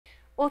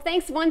Well,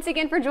 thanks once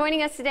again for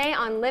joining us today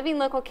on Living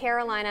Local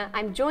Carolina.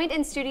 I'm joined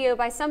in studio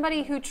by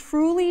somebody who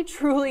truly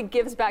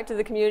gives back to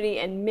the community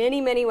in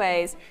many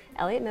ways.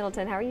 Elliot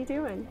Middleton, how are you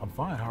doing? I'm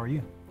fine, how are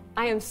you?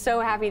 I am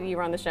so happy that you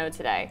were on the show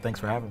today. Thanks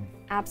for having me.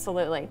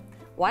 Absolutely.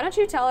 Why don't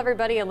you tell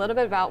everybody a little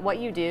bit about what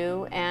you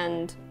do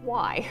and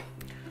why?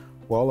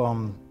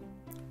 Well,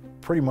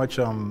 pretty much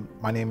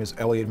my name is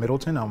Elliot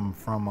Middleton. I'm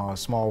from a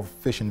small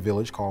fishing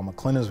village called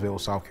McClellinsville,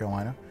 South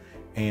Carolina.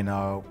 And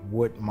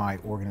what my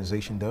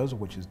organization does,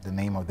 which is the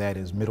name of that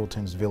is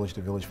Middleton's Village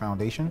to Village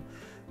Foundation.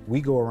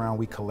 We go around,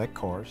 we collect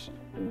cars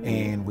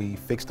and we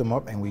fix them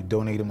up and we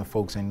donate them to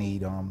folks in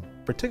need,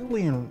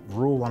 particularly in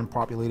rural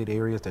unpopulated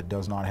areas that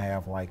does not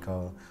have like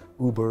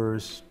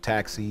Ubers,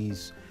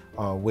 taxis,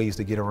 ways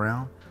to get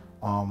around.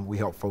 We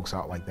help folks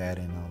out like that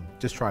and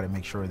just try to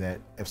make sure that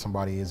if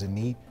somebody is in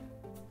need,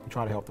 we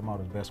try to help them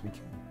out as best we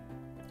can.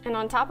 And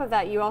on top of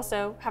that, you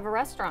also have a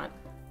restaurant.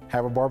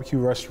 Have a barbecue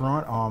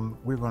restaurant.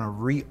 We're going to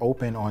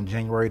reopen on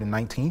January the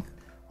 19th.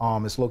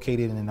 It's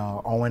located in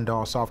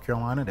Owendale, South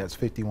Carolina. That's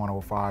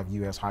 5105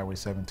 US Highway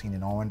 17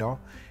 in Owendale.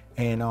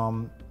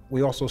 And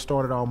we also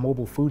started our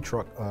mobile food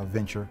truck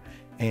venture,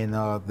 and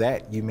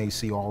that you may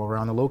see all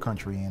around the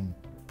Lowcountry in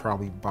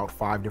probably about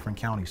 5 different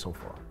counties so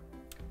far.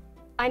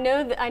 I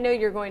know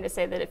you're going to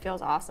say that it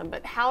feels awesome,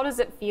 but how does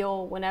it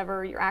feel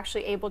whenever you're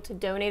actually able to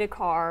donate a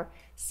car,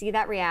 see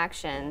that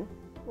reaction?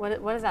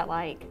 What is that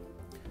like?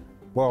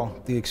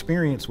 Well, the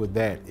experience with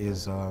that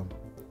is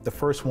the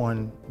first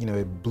one,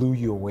 it blew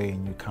you away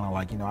and you're kind of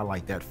like, I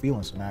like that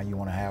feeling. So now you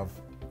want to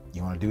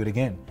do it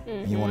again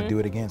and you want to do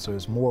it again. So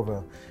it's more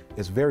of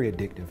it's very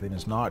addictive, and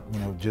it's not,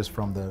 just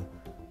from the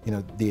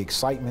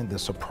excitement, the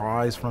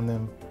surprise from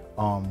them.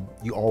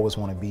 You always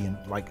want to be in,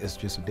 it's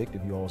just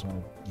addictive. You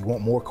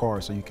want more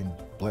cars so you can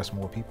bless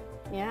more people.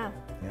 Yeah.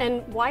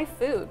 And why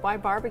food? Why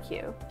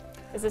barbecue?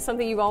 Is this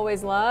something you've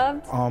always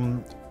loved?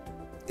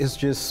 It's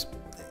just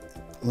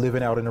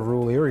living out in the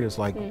rural areas,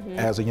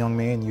 as a young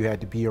man, you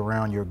had to be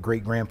around your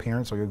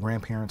great-grandparents or your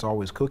grandparents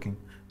always cooking.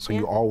 So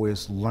you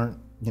always learned,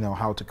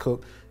 how to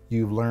cook.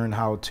 You've learned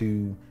how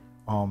to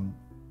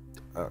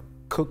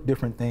cook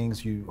different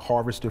things. You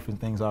harvest different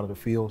things out of the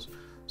fields.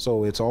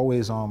 So it's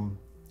always,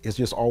 it's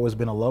just always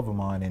been a love of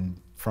mine. And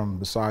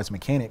besides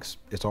mechanics,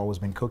 it's always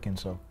been cooking.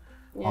 So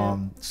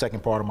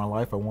second part of my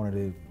life, I wanted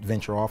to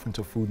venture off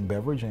into food and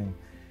beverage and,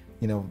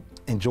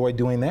 enjoy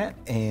doing that.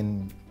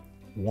 And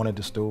wanted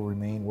to still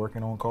remain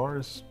working on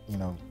cars.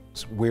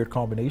 It's a weird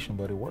combination,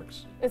 but it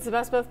works. It's the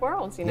best of both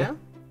worlds, you know?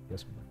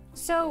 Yes, ma'am.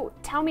 So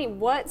tell me,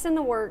 what's in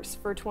the works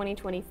for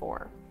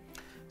 2024?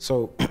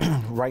 So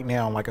right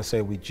now, like I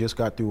said, we just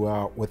got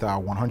through with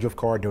our 100th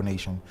car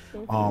donation.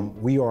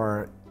 We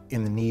are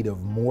in the need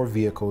of more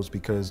vehicles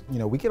because,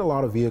 we get a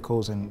lot of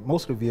vehicles, and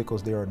most of the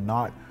vehicles there are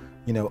not,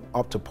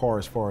 up to par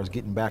as far as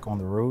getting back on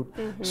the road.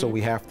 So we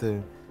have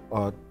to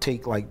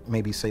take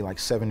maybe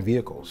 7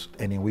 vehicles,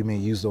 and then we may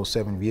use those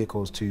 7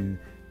 vehicles to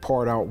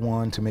part out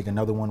one to make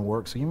another one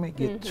work. So you may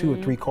get 2 or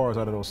 3 cars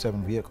out of those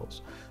 7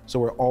 vehicles. So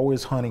we're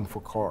always hunting for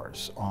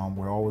cars.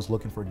 We're always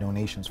looking for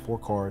donations for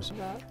cars.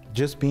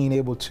 Just being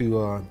able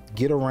to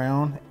get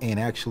around and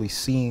actually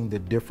seeing the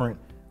different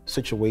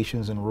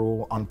situations in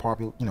rural,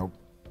 unpopular,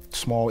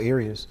 small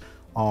areas.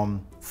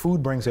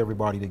 Food brings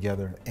everybody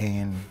together,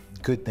 and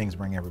good things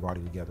bring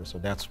everybody together. So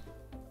that's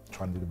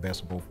trying to do the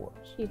best of both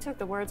worlds. You took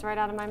the words right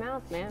out of my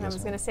mouth, man. Yes, I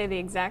was going to say the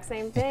exact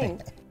same thing.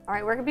 All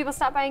right, where can people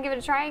stop by and give it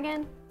a try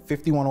again?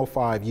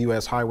 5105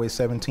 US Highway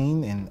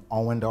 17 in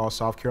Owendale,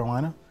 South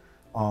Carolina.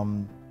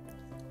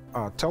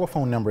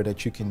 Telephone number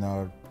that you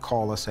can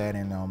call us at,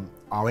 and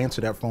I'll answer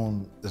that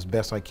phone as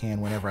best I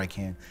can whenever I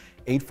can.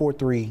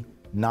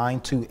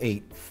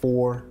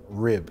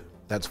 843-928-4RIB.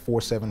 That's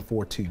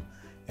 4742.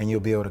 And you'll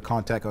be able to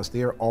contact us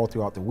there all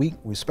throughout the week.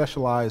 We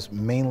specialize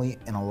mainly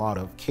in a lot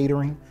of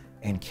catering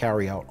and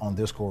carry out on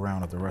this go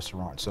around of the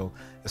restaurant. So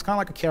it's kind of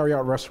like a carry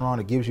out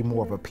restaurant. It gives you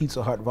more of a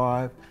Pizza Hut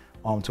vibe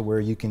to where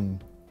you can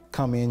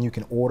come in, you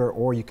can order,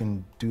 or you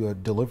can do a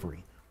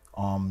delivery.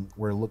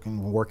 We're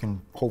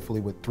working hopefully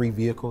with 3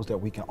 vehicles that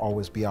we can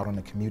always be out in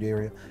the commute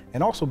area.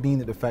 And also being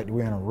that the fact that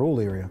we're in a rural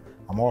area,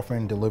 I'm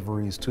offering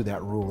deliveries to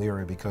that rural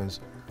area because,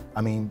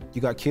 you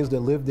got kids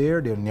that live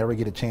there, they'll never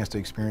get a chance to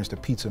experience the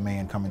pizza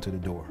man coming to the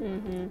door.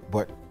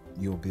 But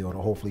you'll be able to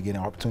hopefully get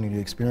an opportunity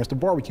to experience the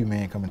barbecue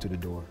man coming to the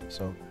door.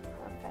 So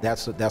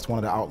that's one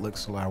of the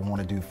outlooks that I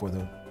want to do for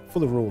the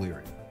rural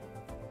area.